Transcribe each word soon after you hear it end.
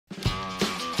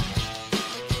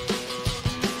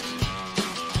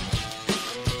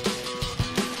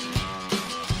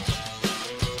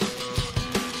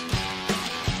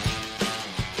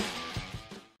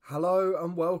Hello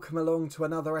and welcome along to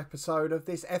another episode of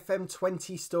this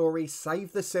FM20 story,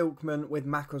 Save the Silkmen with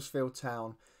Macclesfield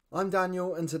Town. I'm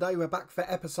Daniel and today we're back for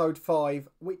episode 5,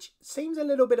 which seems a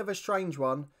little bit of a strange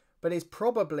one, but is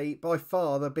probably by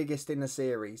far the biggest in the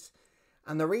series.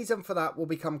 And the reason for that will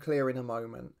become clear in a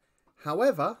moment.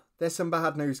 However, there's some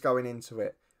bad news going into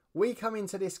it. We come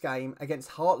into this game against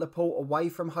Hartlepool away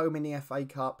from home in the FA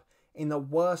Cup in the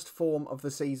worst form of the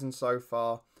season so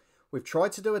far. We've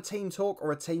tried to do a team talk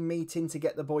or a team meeting to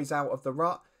get the boys out of the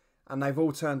rut, and they've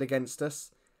all turned against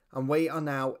us. And we are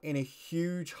now in a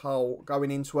huge hole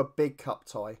going into a big cup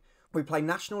tie. We play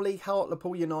National League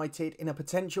Hartlepool United in a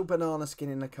potential banana skin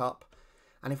in the cup.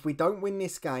 And if we don't win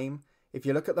this game, if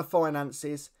you look at the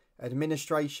finances,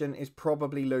 administration is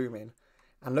probably looming.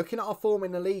 And looking at our form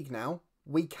in the league now,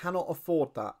 we cannot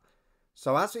afford that.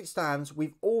 So as it stands,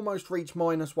 we've almost reached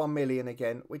minus 1 million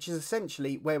again, which is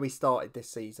essentially where we started this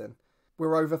season.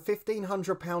 We're over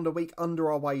 £1,500 a week under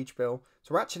our wage bill,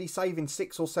 so we're actually saving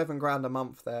 6 or 7 grand a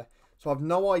month there. So I've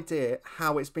no idea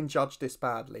how it's been judged this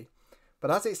badly.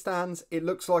 But as it stands, it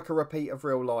looks like a repeat of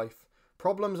real life.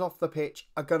 Problems off the pitch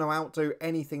are going to outdo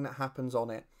anything that happens on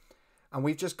it. And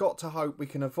we've just got to hope we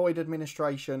can avoid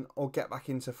administration or get back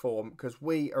into form, because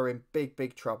we are in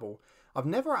big trouble. I've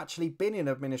never actually been in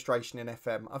administration in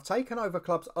FM. I've taken over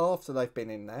clubs after they've been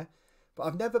in there, but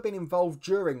I've never been involved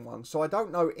during one. So I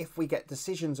don't know if we get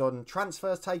decisions on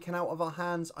transfers taken out of our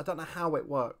hands. I don't know how it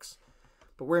works,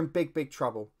 but we're in big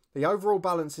trouble. The overall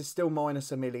balance is still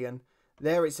minus 1 million.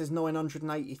 There it says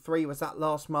 983 was that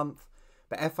last month,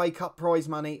 but FA Cup prize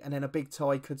money and then a big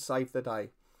tie could save the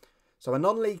day. So a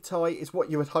non-league tie is what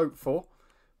you would hope for.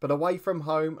 But away from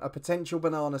home, a potential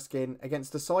banana skin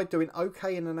against a side doing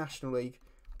okay in the National League,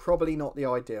 probably not the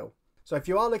ideal. So if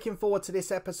you are looking forward to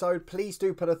this episode, please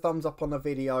do put a thumbs up on the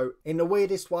video. In the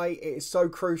weirdest way, it is so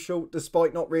crucial,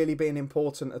 despite not really being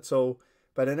important at all.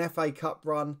 But an FA Cup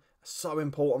run is so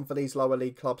important for these lower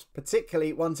league clubs,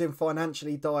 particularly ones in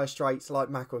financially dire straits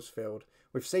like Macclesfield.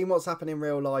 We've seen what's happened in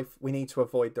real life, we need to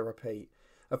avoid the repeat.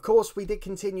 Of course, we did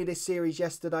continue this series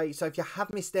yesterday, so if you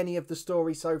have missed any of the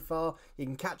story so far, you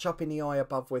can catch up in the eye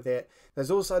above with it.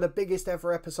 There's also the biggest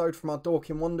ever episode from our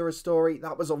Dorking Wanderers story.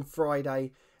 That was on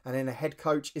Friday, and then the head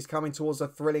coach is coming towards a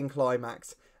thrilling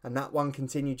climax, and that one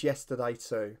continued yesterday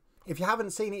too. If you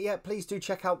haven't seen it yet, please do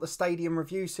check out the Stadium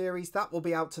Review series. That will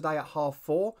be out today at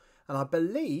 4:30, and I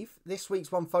believe this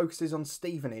week's one focuses on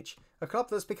Stevenage, a club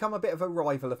that's become a bit of a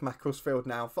rival of Macclesfield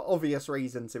now, for obvious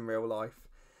reasons in real life.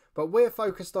 But we're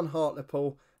focused on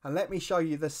Hartlepool, and let me show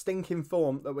you the stinking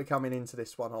form that we're coming into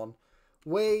this one on.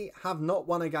 We have not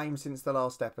won a game since the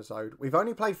last episode. We've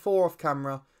only played 4 off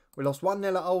camera. We lost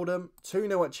 1-0 at Oldham,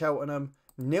 2-0 at Cheltenham,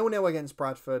 0-0 against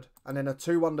Bradford, and then a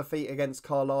 2-1 defeat against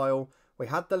Carlisle. We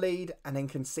had the lead and then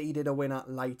conceded a winner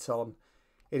late on.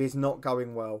 It is not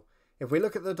going well. If we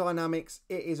look at the dynamics,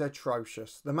 it is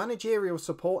atrocious. The managerial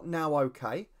support now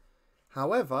okay.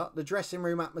 However, the dressing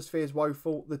room atmosphere is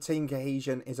woeful, the team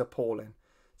cohesion is appalling.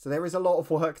 So there is a lot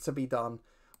of work to be done.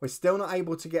 We're still not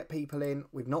able to get people in,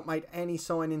 we've not made any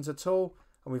signings at all,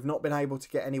 and we've not been able to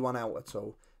get anyone out at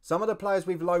all. Some of the players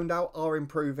we've loaned out are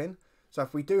improving, so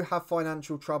if we do have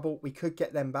financial trouble, we could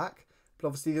get them back. But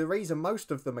obviously the reason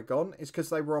most of them are gone is because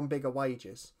they were on bigger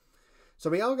wages. So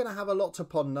we are going to have a lot to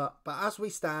ponder, but as we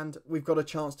stand, we've got a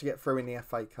chance to get through in the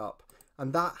FA Cup.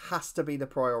 And that has to be the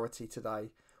priority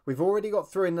today. We've already got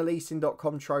through in the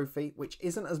leasing.com trophy, which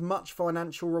isn't as much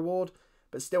financial reward,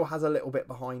 but still has a little bit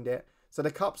behind it. So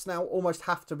the cups now almost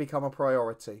have to become a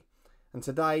priority. And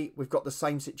today, we've got the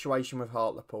same situation with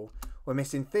Hartlepool. We're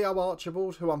missing Theo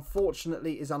Archibald, who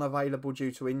unfortunately is unavailable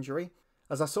due to injury.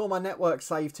 As I saw my network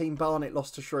save team, Barnet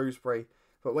lost to Shrewsbury.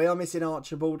 But we are missing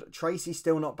Archibald. Tracy's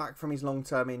still not back from his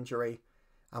long-term injury.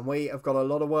 And we have got a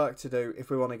lot of work to do if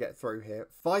we want to get through here.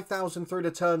 5,000 through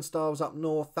the turnstiles up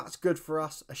north. That's good for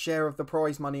us. A share of the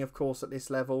prize money, of course, at this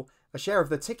level. A share of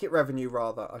the ticket revenue,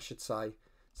 rather, I should say.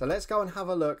 So let's go and have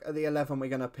a look at the 11 we're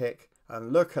going to pick.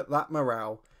 And look at that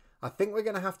morale. I think we're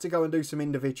going to have to go and do some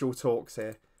individual talks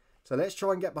here. So let's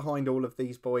try and get behind all of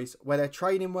these boys. Where they're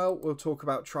training well, we'll talk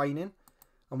about training.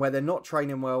 And where they're not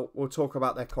training well, we'll talk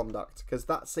about their conduct. Because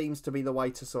that seems to be the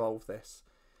way to solve this.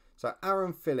 So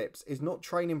Aaron Phillips is not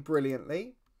training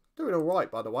brilliantly. Doing all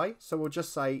right, by the way. So we'll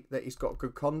just say that he's got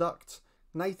good conduct.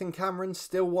 Nathan Cameron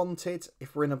still wanted.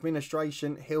 If we're in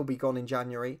administration, he'll be gone in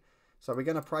January. So we're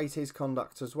going to praise his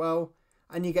conduct as well.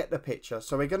 And you get the picture.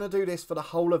 So we're going to do this for the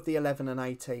whole of the 11 and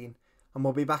 18. And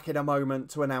we'll be back in a moment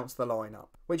to announce the lineup,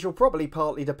 which will probably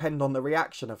partly depend on the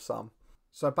reaction of some.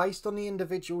 So based on the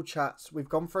individual chats, we've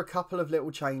gone for a couple of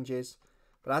little changes.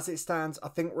 But as it stands, I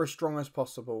think we're as strong as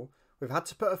possible. We've had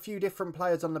to put a few different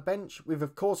players on the bench. We've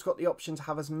of course got the option to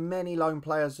have as many lone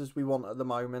players as we want at the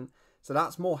moment. So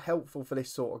that's more helpful for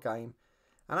this sort of game.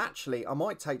 And actually, I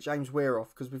might take James Weir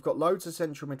off because we've got loads of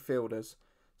central midfielders.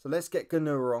 So let's get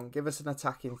Ganua on, give us an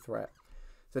attacking threat.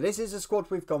 So this is the squad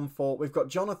we've gone for. We've got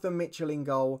Jonathan Mitchell in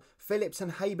goal, Phillips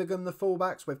and Habergum the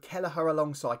fullbacks with Kelleher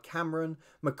alongside Cameron,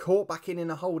 McCourt back in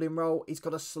a holding role. He's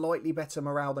got a slightly better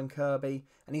morale than Kirby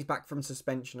and he's back from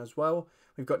suspension as well.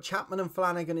 We've got Chapman and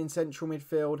Flanagan in central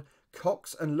midfield,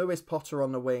 Cox and Lewis Potter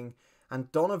on the wing and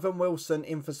Donovan Wilson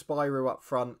in for Spyro up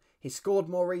front. He's scored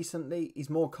more recently, he's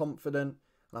more confident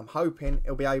and I'm hoping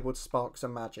he'll be able to spark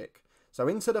some magic. So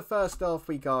into the first half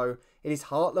we go. It is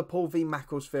Hartlepool v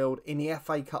Macclesfield in the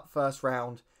FA Cup first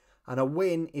round. And a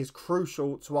win is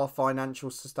crucial to our financial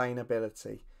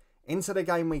sustainability. Into the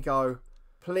game we go.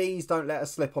 Please don't let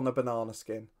us slip on the banana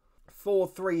skin.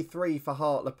 4-3-3 for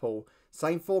Hartlepool.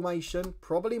 Same formation,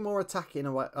 probably more attacking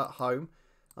at home.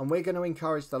 And we're going to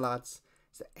encourage the lads.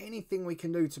 Is there anything we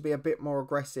can do to be a bit more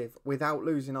aggressive without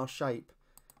losing our shape?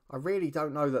 I really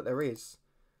don't know that there is.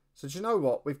 So do you know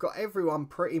what? We've got everyone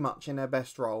pretty much in their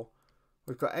best role.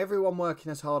 We've got everyone working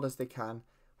as hard as they can.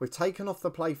 We've taken off the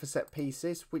play for set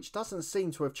pieces, which doesn't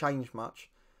seem to have changed much.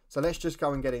 So let's just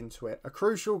go and get into it. A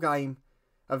crucial game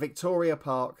at Victoria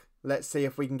Park. Let's see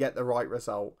if we can get the right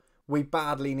result. We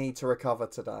badly need to recover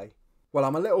today. Well,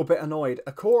 I'm a little bit annoyed.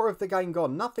 A quarter of the game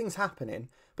gone, nothing's happening.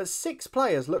 But 6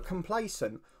 players look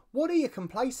complacent. What are you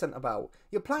complacent about?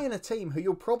 You're playing a team who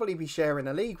you'll probably be sharing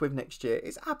a league with next year.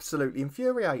 It's absolutely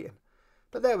infuriating.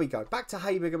 But there we go. Back to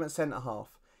Habergum at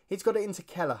centre-half. He's got it into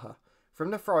Kelleher.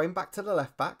 From the throw-in, back to the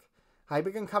left-back.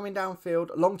 Habergum coming downfield,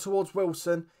 long towards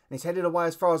Wilson. And he's headed away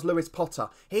as far as Lewis Potter.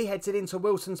 He heads it into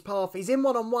Wilson's path. He's in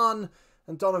one-on-one.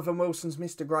 And Donovan Wilson's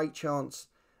missed a great chance.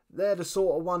 They're the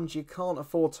sort of ones you can't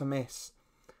afford to miss.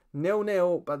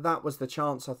 0-0, but that was the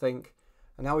chance, I think.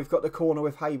 And now we've got the corner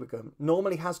with Habergum.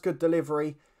 Normally has good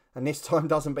delivery. And this time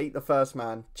doesn't beat the first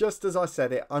man. Just as I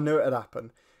said it, I knew it had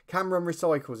happened. Cameron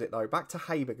recycles it though. Back to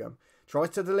Habergum. Tries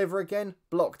to deliver again.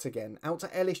 Blocked again. Out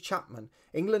to Ellis Chapman.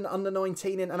 England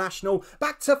under-19 international.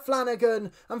 Back to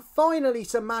Flanagan. And finally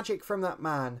some magic from that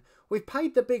man. We've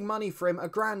paid the big money for him,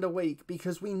 £1,000 a week,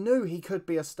 because we knew he could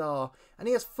be a star. And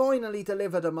he has finally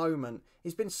delivered a moment.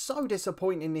 He's been so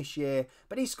disappointing this year,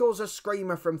 but he scores a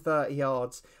screamer from 30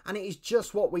 yards. And it is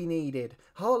just what we needed.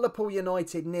 Hartlepool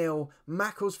United 0,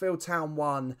 Macclesfield Town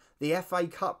 1. The FA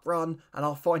Cup run and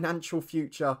our financial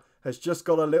future has just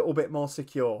got a little bit more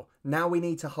secure. Now we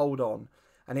need to hold on.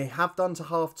 And they have done to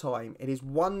half time. It is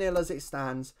 1-0 as it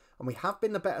stands, and we have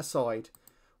been the better side.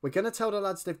 We're going to tell the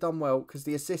lads they've done well because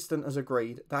the assistant has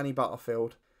agreed, Danny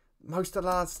Butterfield. Most of the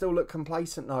lads still look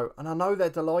complacent though, and I know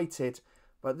they're delighted,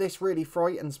 but this really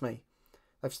frightens me.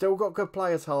 They've still got good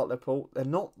players, Hartlepool. They're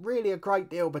not really a great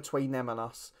deal between them and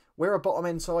us. We're a bottom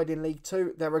end side in League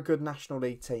 2, they're a good National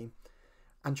League team.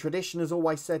 And tradition has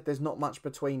always said there's not much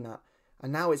between that.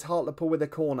 And now it's Hartlepool with a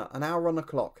corner, an hour on the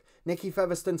clock. Nicky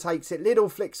Featherstone takes it, Liddell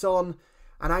flicks on,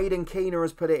 and Aidan Keener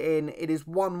has put it in. It is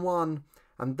 1-1.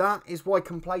 And that is why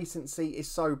complacency is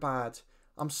so bad.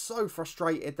 I'm so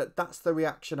frustrated that that's the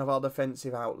reaction of our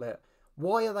defensive outlet.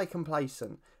 Why are they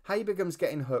complacent? Habergum's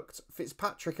getting hooked.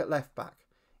 Fitzpatrick at left back.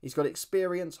 He's got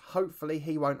experience. Hopefully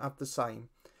he won't have the same.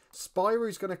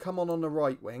 Spyro's going to come on the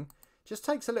right wing. Just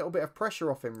takes a little bit of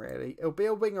pressure off him really. He'll be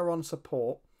a winger on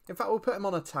support. In fact, we'll put him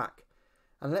on attack.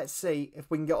 And let's see if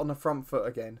we can get on the front foot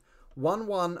again.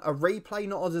 1-1. A replay,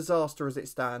 not a disaster as it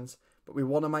stands. But we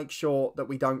want to make sure that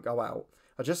we don't go out.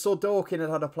 I just saw Dorkin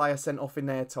had a player sent off in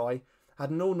their tie. Had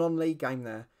an all non-league game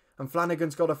there. And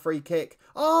Flanagan's got a free kick.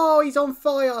 Oh, he's on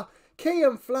fire.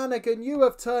 Kean Flanagan, you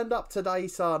have turned up today,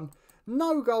 son.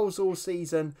 No goals all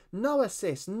season. No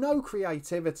assists. No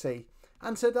creativity.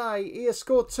 And today, he has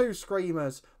scored 2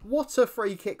 screamers. What a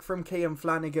free kick from Kean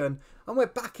Flanagan. And we're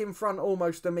back in front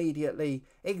almost immediately.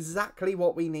 Exactly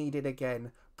what we needed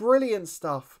again. Brilliant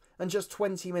stuff. And just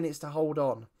 20 minutes to hold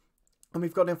on. And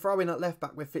we've got him throwing at left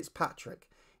back with Fitzpatrick.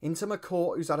 Into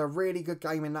McCourt, who's had a really good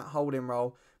game in that holding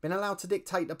role. Been allowed to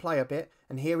dictate the play a bit.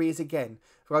 And here he is again.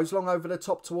 Goes long over the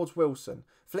top towards Wilson.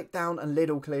 Flick down and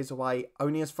Liddell clears away.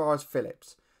 Only as far as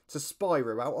Phillips. To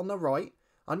Spyro out on the right.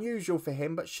 Unusual for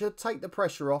him, but should take the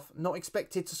pressure off. Not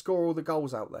expected to score all the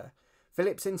goals out there.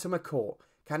 Phillips into McCourt.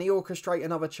 Can he orchestrate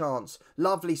another chance?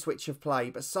 Lovely switch of play,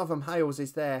 but Southern Hales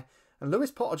is there. And Lewis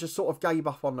Potter just sort of gave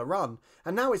up on the run.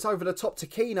 And now it's over the top to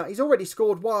Keener. He's already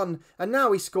scored 1. And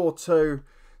now he's scored 2.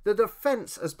 The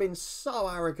defence has been so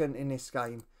arrogant in this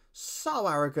game. So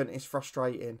arrogant, it's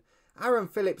frustrating. Aaron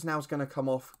Phillips now's going to come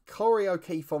off. Corey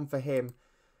O'Keefe on for him.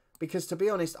 Because to be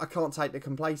honest, I can't take the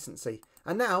complacency.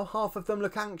 And now half of them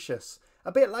look anxious.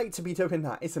 A bit late to be doing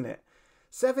that, isn't it?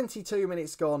 72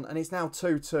 minutes gone and it's now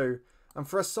 2-2. And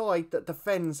for a side that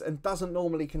defends and doesn't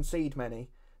normally concede many,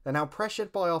 they're now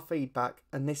pressured by our feedback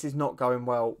and this is not going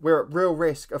well. We're at real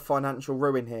risk of financial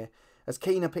ruin here as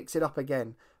Keena picks it up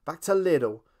again. Back to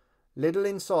Liddell. Liddell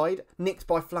inside, nicked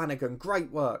by Flanagan.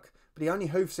 Great work. But he only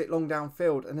hoofs it long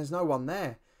downfield and there's no one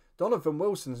there. Donovan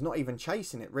Wilson's not even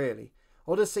chasing it really.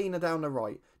 Odesina down the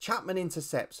right. Chapman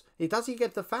intercepts. Does he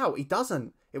get the foul? He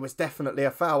doesn't. It was definitely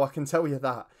a foul, I can tell you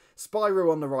that.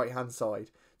 Spyro on the right hand side.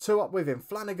 Two up with him.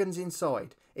 Flanagan's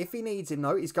inside. If he needs him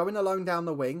though, he's going alone down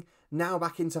the wing. Now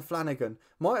back into Flanagan.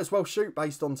 Might as well shoot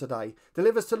based on today.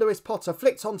 Delivers to Lewis Potter.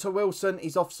 Flicked onto Wilson.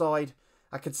 He's offside.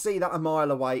 I could see that a mile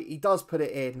away. He does put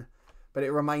it in. But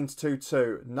it remains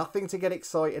 2-2. Nothing to get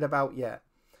excited about yet.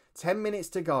 10 minutes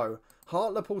to go.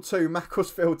 Hartlepool 2,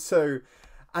 Macclesfield 2.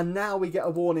 And now we get a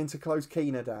warning to close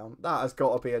Keena down. That has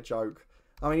got to be a joke.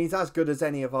 I mean, he's as good as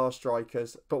any of our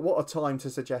strikers. But what a time to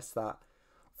suggest that.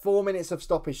 4 minutes of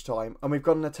stoppage time. And we've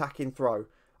got an attacking throw.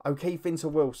 O'Keefe into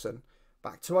Wilson.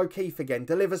 Back to O'Keefe again.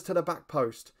 Delivers to the back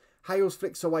post. Hales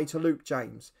flicks away to Luke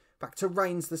James. Back to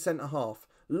Rains, the centre half.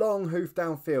 Long hoof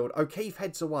downfield. O'Keefe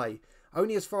heads away.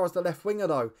 Only as far as the left winger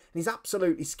though. And he's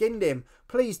absolutely skinned him.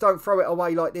 Please don't throw it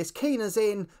away like this. Keena's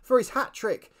in for his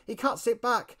hat-trick. He cuts it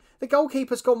back. The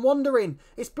goalkeeper's gone wandering.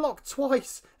 It's blocked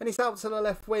twice. And it's out to the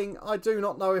left wing. I do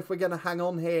not know if we're going to hang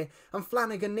on here. And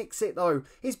Flanagan nicks it though.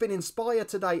 He's been inspired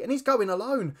today. And he's going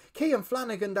alone. Kean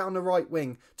Flanagan down the right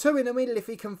wing. Two in the middle if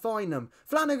he can find them.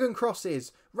 Flanagan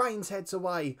crosses. Rains heads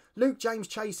away. Luke James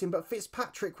chasing. But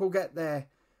Fitzpatrick will get there.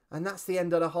 And that's the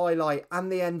end of the highlight. And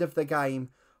the end of the game.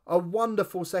 A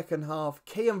wonderful second half.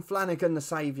 Kean Flanagan the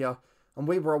saviour. And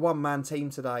we were a one-man team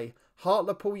today.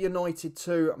 Hartlepool United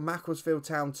 2, Macclesfield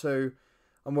Town 2.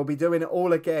 And we'll be doing it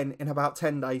all again in about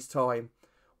 10 days' time.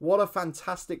 What a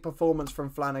fantastic performance from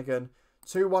Flanagan.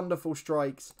 Two wonderful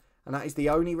strikes. And that is the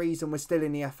only reason we're still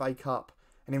in the FA Cup.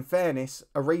 And in fairness,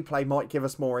 a replay might give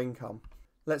us more income.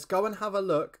 Let's go and have a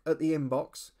look at the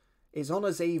inbox. It's on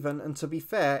as even. And to be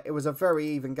fair, it was a very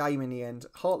even game in the end.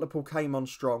 Hartlepool came on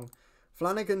strong.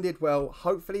 Flanagan did well.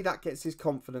 Hopefully that gets his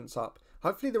confidence up.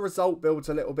 Hopefully the result builds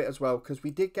a little bit as well because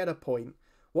we did get a point.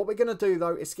 What we're going to do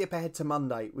though is skip ahead to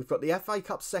Monday. We've got the FA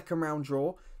Cup second round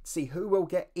draw to see who we'll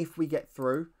get if we get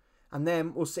through. And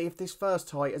then we'll see if this first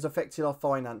tie has affected our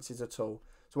finances at all.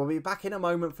 So we'll be back in a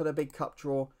moment for the big cup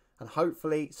draw and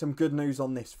hopefully some good news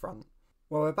on this front.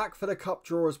 Well, we're back for the cup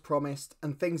draw as promised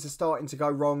and things are starting to go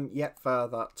wrong yet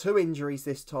further. 2 injuries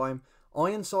this time.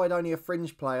 Ironside only a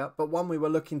fringe player, but one we were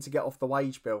looking to get off the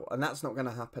wage bill, and that's not going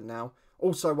to happen now.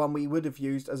 Also one we would have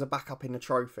used as a backup in the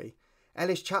trophy.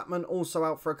 Ellis Chapman also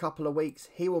out for a couple of weeks.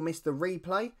 He will miss the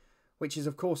replay, which is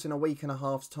of course in a week and a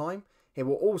half's time. He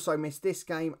will also miss this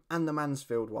game and the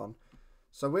Mansfield one.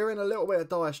 So we're in a little bit of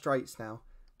dire straits now.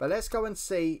 But let's go and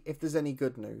see if there's any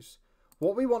good news.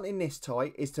 What we want in this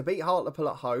tie is to beat Hartlepool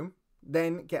at home,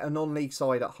 then get a non-league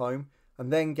side at home,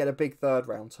 and then get a big third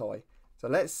round tie. So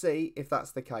let's see if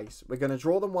that's the case. We're going to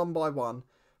draw them one by one.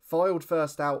 Filed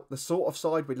first out, the sort of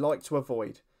side we'd like to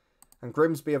avoid. And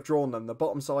Grimsby have drawn them, the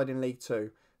bottom side in League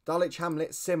 2. Dulwich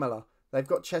Hamlet, similar. They've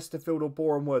got Chesterfield or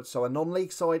Boreham Wood, so a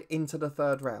non-league side into the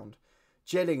third round.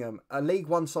 Gillingham, a League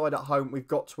 1 side at home we've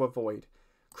got to avoid.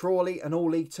 Crawley, an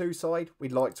all League 2 side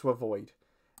we'd like to avoid.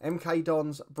 MK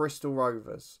Dons, Bristol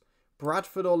Rovers.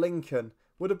 Bradford or Lincoln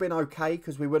would have been okay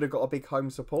because we would have got a big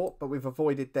home support, but we've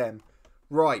avoided them.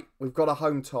 Right, we've got a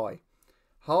home tie.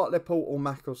 Hartlepool or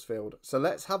Macclesfield. So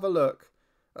let's have a look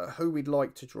at who we'd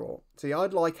like to draw. See,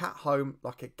 I'd like at home,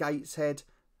 like a Gateshead.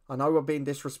 I know we're being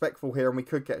disrespectful here and we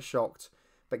could get shocked.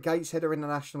 But Gateshead are in the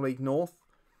National League North.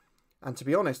 And to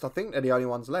be honest, I think they're the only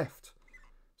ones left.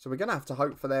 So we're going to have to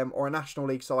hope for them or a National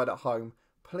League side at home.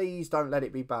 Please don't let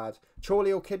it be bad.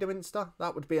 Chorley or Kidderminster,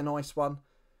 that would be a nice one.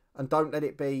 And don't let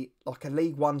it be like a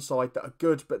League 1 side that are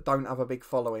good but don't have a big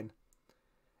following.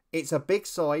 It's a big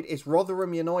side. It's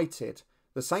Rotherham United.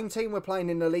 The same team we're playing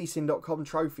in the leasing.com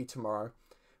trophy tomorrow.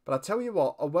 But I tell you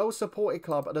what, a well-supported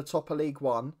club at the top of League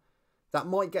 1, that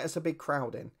might get us a big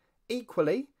crowd in.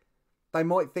 Equally, they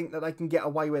might think that they can get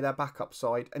away with their backup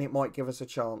side and it might give us a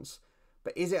chance.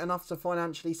 But is it enough to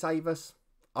financially save us?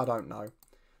 I don't know.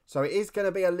 So it is going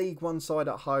to be a League 1 side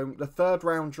at home. The third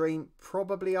round dream,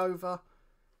 probably over.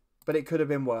 But it could have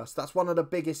been worse. That's one of the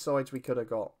biggest sides we could have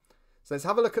got. So let's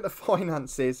have a look at the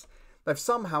finances. They've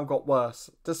somehow got worse.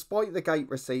 Despite the gate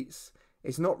receipts,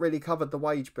 it's not really covered the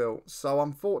wage bill. So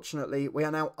unfortunately, we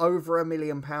are now over £1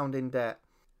 million in debt.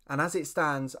 And as it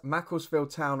stands,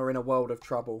 Macclesfield Town are in a world of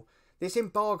trouble. This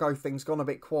embargo thing's gone a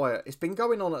bit quiet. It's been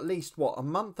going on at least, what, a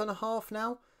month and a half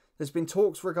now? There's been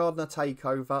talks regarding a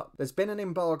takeover. There's been an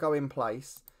embargo in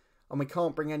place. And we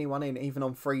can't bring anyone in, even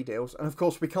on free deals. And of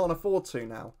course, we can't afford to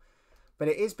now. But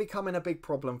it is becoming a big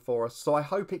problem for us. So I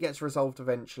hope it gets resolved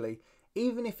eventually.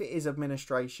 Even if it is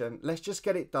administration, let's just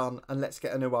get it done and let's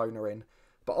get a new owner in.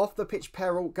 But off the pitch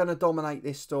peril, going to dominate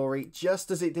this story,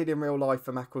 just as it did in real life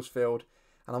for Macclesfield.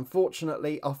 And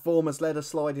unfortunately, our form has led us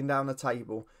sliding down the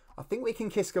table. I think we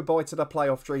can kiss goodbye to the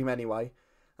playoff dream anyway.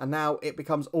 And now it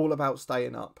becomes all about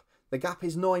staying up. The gap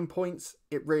is 9 points.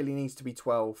 It really needs to be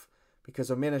 12. Because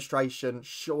administration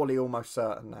surely almost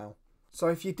certain now. So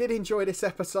if you did enjoy this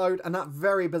episode and that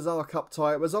very bizarre cup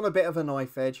tie, it was on a bit of a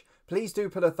knife edge, please do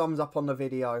put a thumbs up on the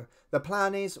video. The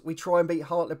plan is we try and beat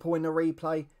Hartlepool in the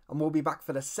replay and we'll be back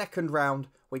for the second round,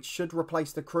 which should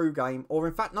replace the crew game, or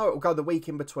in fact no, it'll go the week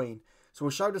in between. So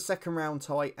we'll show the second round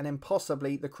tie and then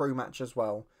possibly the crew match as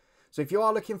well. So if you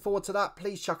are looking forward to that,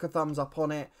 please chuck a thumbs up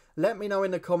on it. Let me know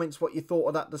in the comments what you thought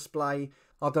of that display.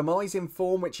 Our demise in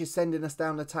form, which is sending us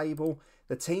down the table.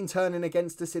 The team turning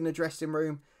against us in the dressing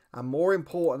room. And more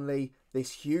importantly,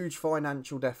 this huge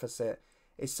financial deficit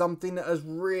is something that has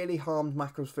really harmed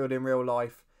Macclesfield in real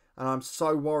life. And I'm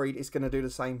so worried it's going to do the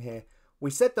same here. We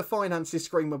said the finances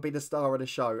screen would be the star of the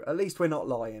show. At least we're not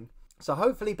lying. So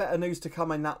hopefully better news to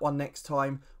come in that one next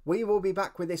time. We will be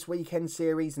back with this weekend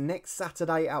series next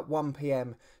Saturday at 1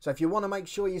 PM. So if you want to make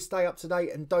sure you stay up to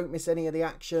date and don't miss any of the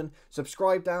action,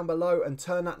 subscribe down below and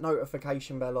turn that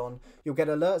notification bell on. You'll get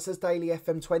alerts as daily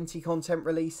FM20 content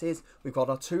releases. We've got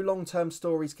our 2 long-term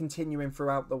stories continuing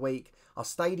throughout the week. Our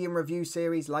stadium review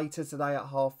series later today at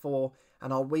 4:30.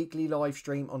 And our weekly live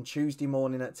stream on Tuesday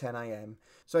morning at 10 AM.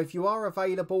 So if you are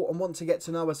available and want to get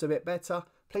to know us a bit better,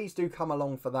 please do come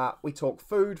along for that. We talk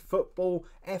food, football,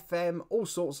 FM, all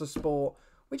sorts of sport.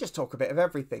 We just talk a bit of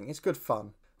everything. It's good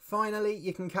fun. Finally,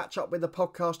 you can catch up with the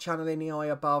podcast channel in the eye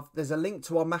above. There's a link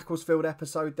to our Macclesfield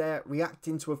episode there,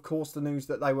 reacting to, of course, the news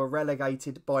that they were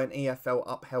relegated by an EFL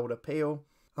upheld appeal.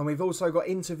 And we've also got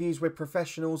interviews with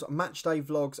professionals, matchday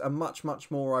vlogs and much, much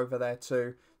more over there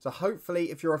too. So hopefully,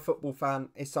 if you're a football fan,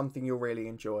 it's something you'll really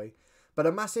enjoy. But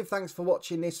a massive thanks for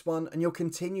watching this one and your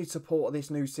continued support of this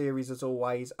new series as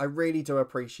always. I really do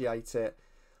appreciate it.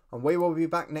 And we will be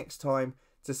back next time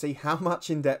to see how much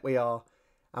in debt we are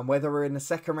and whether we're in the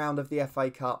second round of the FA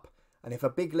Cup and if a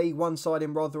big League One side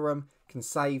in Rotherham can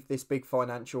save this big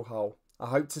financial hole. I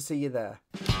hope to see you there.